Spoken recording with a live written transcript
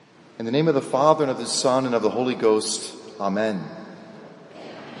In the name of the Father, and of the Son, and of the Holy Ghost. Amen.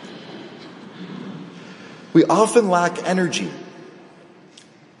 We often lack energy.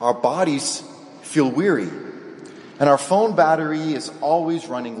 Our bodies feel weary, and our phone battery is always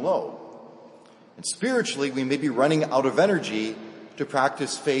running low. And spiritually, we may be running out of energy to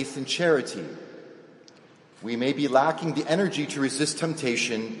practice faith and charity. We may be lacking the energy to resist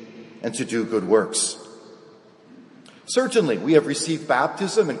temptation and to do good works. Certainly, we have received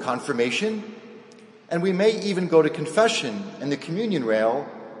baptism and confirmation, and we may even go to confession and the communion rail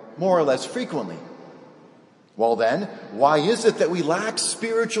more or less frequently. Well then, why is it that we lack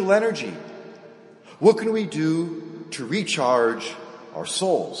spiritual energy? What can we do to recharge our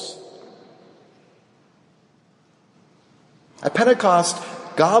souls? At Pentecost,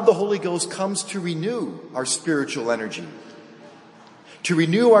 God the Holy Ghost comes to renew our spiritual energy. To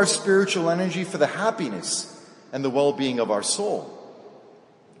renew our spiritual energy for the happiness and the well-being of our soul.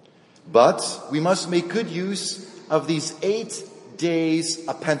 But we must make good use of these 8 days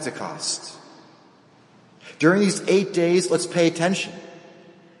of Pentecost. During these 8 days, let's pay attention.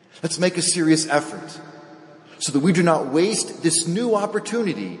 Let's make a serious effort so that we do not waste this new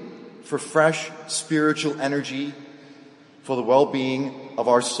opportunity for fresh spiritual energy for the well-being of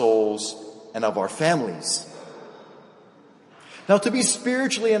our souls and of our families. Now, to be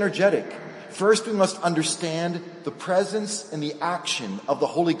spiritually energetic, first we must understand the presence and the action of the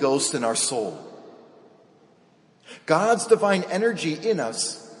Holy Ghost in our soul. God's divine energy in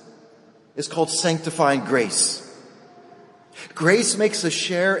us is called sanctifying grace. Grace makes us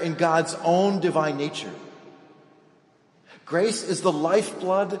share in God's own divine nature. Grace is the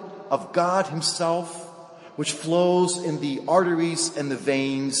lifeblood of God Himself, which flows in the arteries and the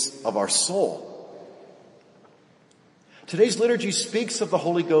veins of our soul. Today's liturgy speaks of the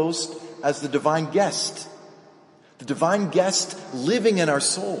Holy Ghost as the divine guest living in our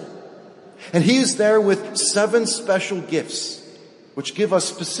soul. And He is there with 7 special gifts, which give us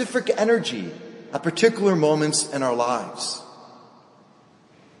specific energy at particular moments in our lives.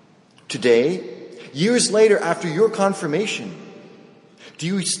 Today, years later after your confirmation, do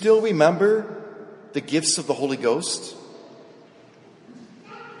you still remember the gifts of the Holy Ghost?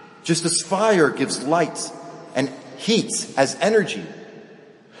 Just as fire gives light and heat as energy,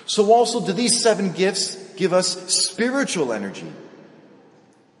 so also do these 7 gifts give us spiritual energy.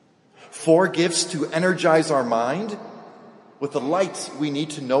 4 gifts to energize our mind with the light we need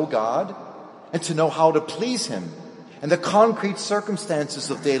to know God and to know how to please Him and the concrete circumstances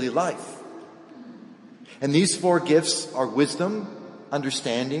of daily life. And these 4 gifts are wisdom,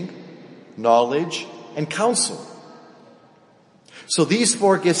 understanding, knowledge, and counsel. So these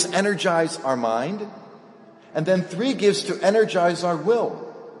 4 gifts energize our mind, and then 3 gifts to energize our will.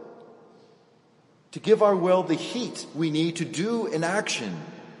 To give our will the heat we need to do in action,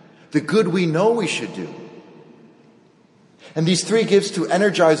 the good we know we should do. And these 3 gifts to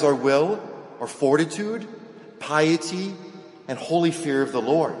energize our will are fortitude, piety, and holy fear of the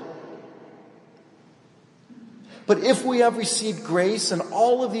Lord. But if we have received grace and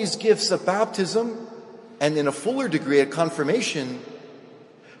all of these gifts at baptism, and in a fuller degree at confirmation,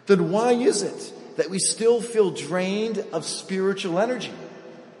 then why is it that we still feel drained of spiritual energy?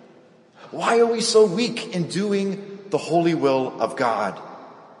 Why are we so weak in doing the holy will of God?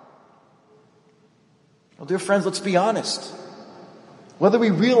 Well, dear friends, let's be honest. Whether we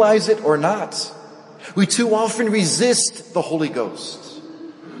realize it or not, we too often resist the Holy Ghost.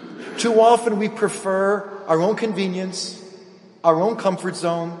 Too often we prefer our own convenience, our own comfort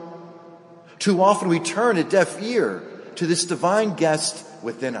zone. Too often we turn a deaf ear to this divine guest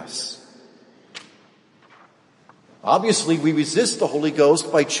within us. Obviously, we resist the Holy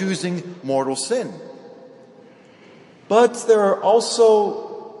Ghost by choosing mortal sin. But there are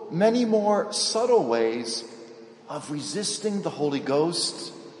also many more subtle ways of resisting the Holy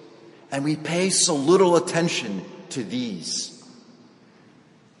Ghost, and we pay so little attention to these.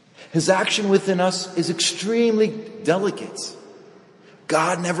 His action within us is extremely delicate.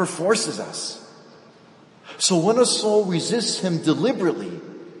 God never forces us. So when a soul resists Him deliberately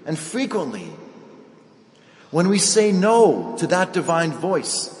and frequently, when we say no to that divine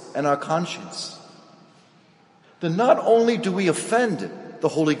voice and our conscience, then not only do we offend the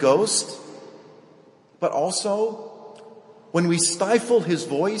Holy Ghost, but also when we stifle His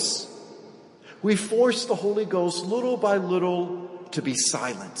voice, we force the Holy Ghost little by little to be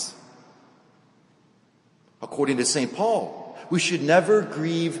silent. According to St. Paul, we should never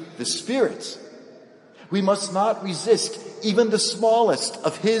grieve the Spirit. We must not resist even the smallest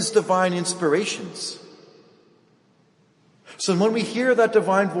of His divine inspirations. So when we hear that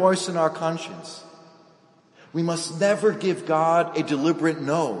divine voice in our conscience, we must never give God a deliberate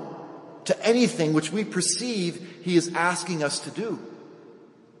no, to anything which we perceive he is asking us to do.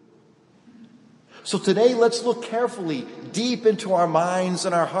 So today, let's look carefully deep into our minds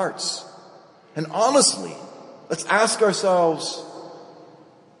and our hearts. And honestly, let's ask ourselves,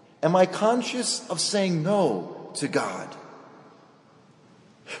 am I conscious of saying no to God?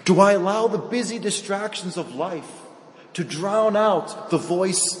 Do I allow the busy distractions of life to drown out the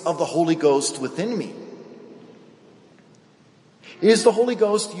voice of the Holy Ghost within me? Is the Holy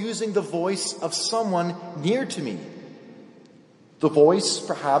Ghost using the voice of someone near to me? The voice,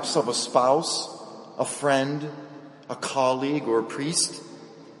 perhaps, of a spouse, a friend, a colleague, or a priest?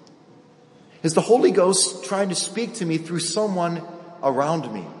 Is the Holy Ghost trying to speak to me through someone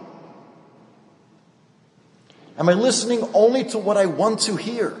around me? Am I listening only to what I want to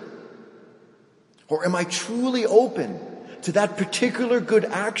hear? Or am I truly open to that particular good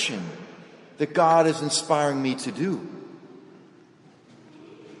action that God is inspiring me to do?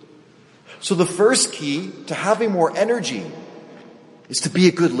 So the first key to having more energy is to be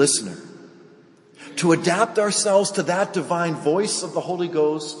a good listener, to adapt ourselves to that divine voice of the Holy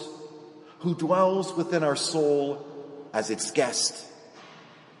Ghost who dwells within our soul as its guest.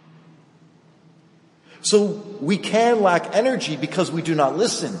 So we can lack energy because we do not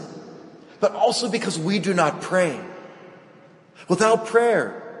listen, but also because we do not pray. Without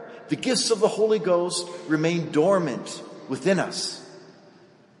prayer, the gifts of the Holy Ghost remain dormant within us.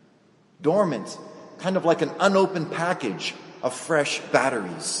 Dormant, kind of like an unopened package of fresh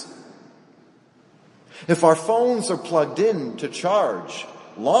batteries. If our phones are plugged in to charge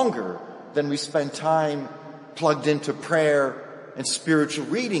longer than we spend time plugged into prayer and spiritual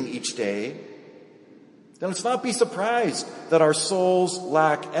reading each day, then let's not be surprised that our souls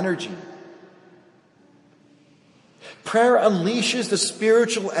lack energy. Prayer unleashes the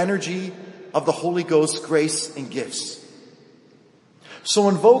spiritual energy of the Holy Ghost's grace and gifts. So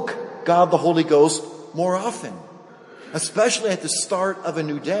invoke God the Holy Ghost more often, especially at the start of a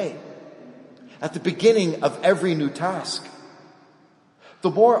new day, at the beginning of every new task.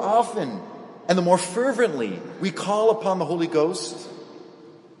 The more often and the more fervently we call upon the Holy Ghost,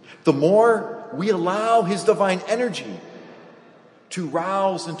 the more we allow his divine energy to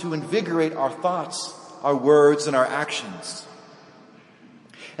rouse and to invigorate our thoughts, our words, and our actions.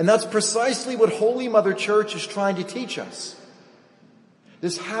 And that's precisely what Holy Mother Church is trying to teach us.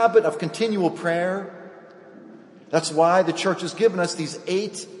 This habit of continual prayer. That's why the Church has given us these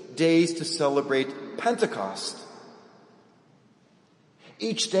 8 days to celebrate Pentecost.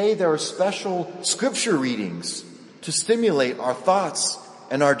 Each day there are special scripture readings to stimulate our thoughts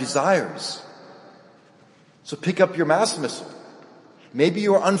and our desires. So pick up your Mass Missal. Maybe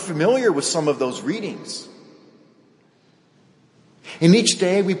you are unfamiliar with some of those readings. In each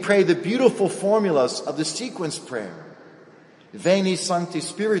day we pray the beautiful formulas of the sequence prayer. Veni Sancte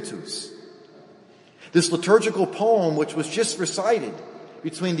Spiritus. This liturgical poem, which was just recited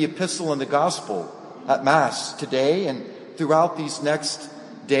between the Epistle and the Gospel at Mass today and throughout these next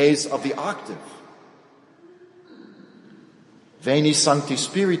days of the octave. Veni Sancte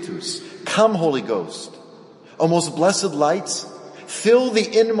Spiritus. Come, Holy Ghost. O most blessed light, fill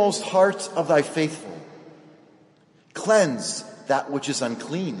the inmost heart of thy faithful. Cleanse that which is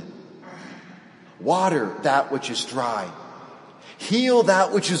unclean. Water that which is dry. Heal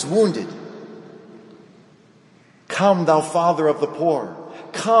that which is wounded. Come, thou Father of the poor.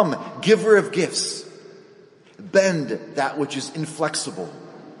 Come, giver of gifts. Bend that which is inflexible.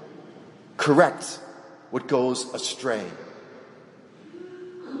 Correct what goes astray.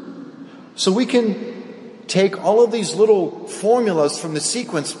 So we can take all of these little formulas from the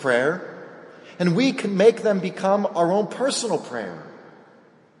sequence prayer and we can make them become our own personal prayer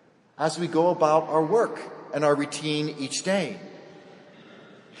as we go about our work and our routine each day.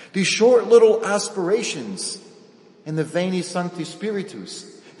 These short little aspirations in the Veni Sancte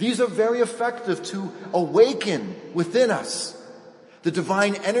Spiritus, these are very effective to awaken within us the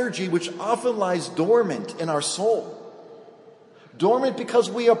divine energy which often lies dormant in our soul. Dormant because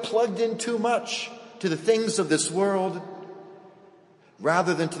we are plugged in too much to the things of this world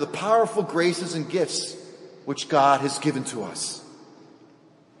rather than to the powerful graces and gifts which God has given to us.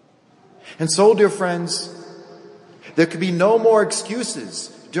 And so, dear friends, there can be no more excuses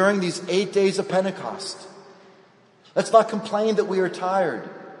during these 8 days of Pentecost. Let's not complain that we are tired,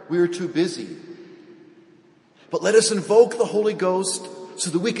 we are too busy. But let us invoke the Holy Ghost so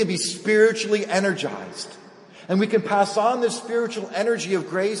that we can be spiritually energized. And we can pass on this spiritual energy of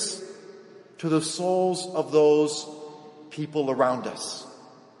grace to the souls of those people around us.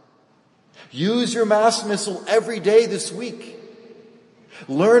 Use your Mass Missal every day this week.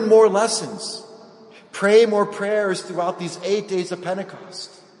 Learn more lessons. Pray more prayers throughout these 8 days of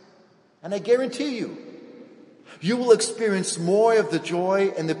Pentecost. And I guarantee you, you will experience more of the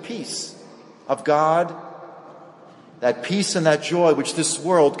joy and the peace of God, that peace and that joy which this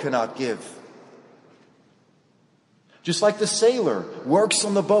world cannot give. Just like the sailor works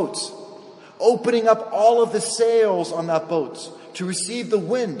on the boat, opening up all of the sails on that boat to receive the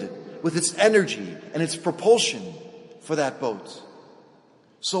wind with its energy and its propulsion for that boat.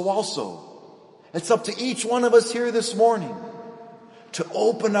 So also, it's up to each one of us here this morning to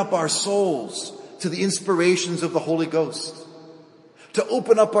open up our souls to the inspirations of the Holy Ghost, to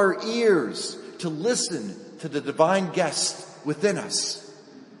open up our ears to listen to the divine guest within us,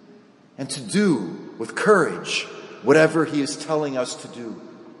 and to do with courage whatever he is telling us to do.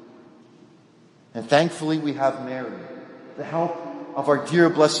 And thankfully we have Mary, the help of our dear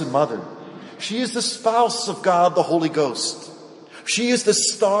Blessed Mother. She is the spouse of God, the Holy Ghost. She is the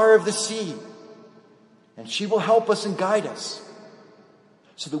star of the sea. And she will help us and guide us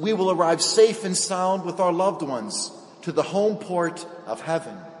so that we will arrive safe and sound with our loved ones to the home port of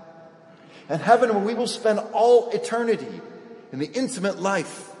heaven. And heaven where we will spend all eternity in the intimate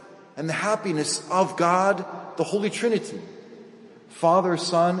life and the happiness of God, the Holy Trinity, Father,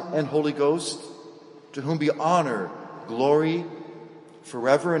 Son, and Holy Ghost, to whom be honor, glory,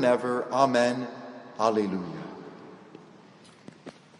 forever and ever. Amen. Alleluia.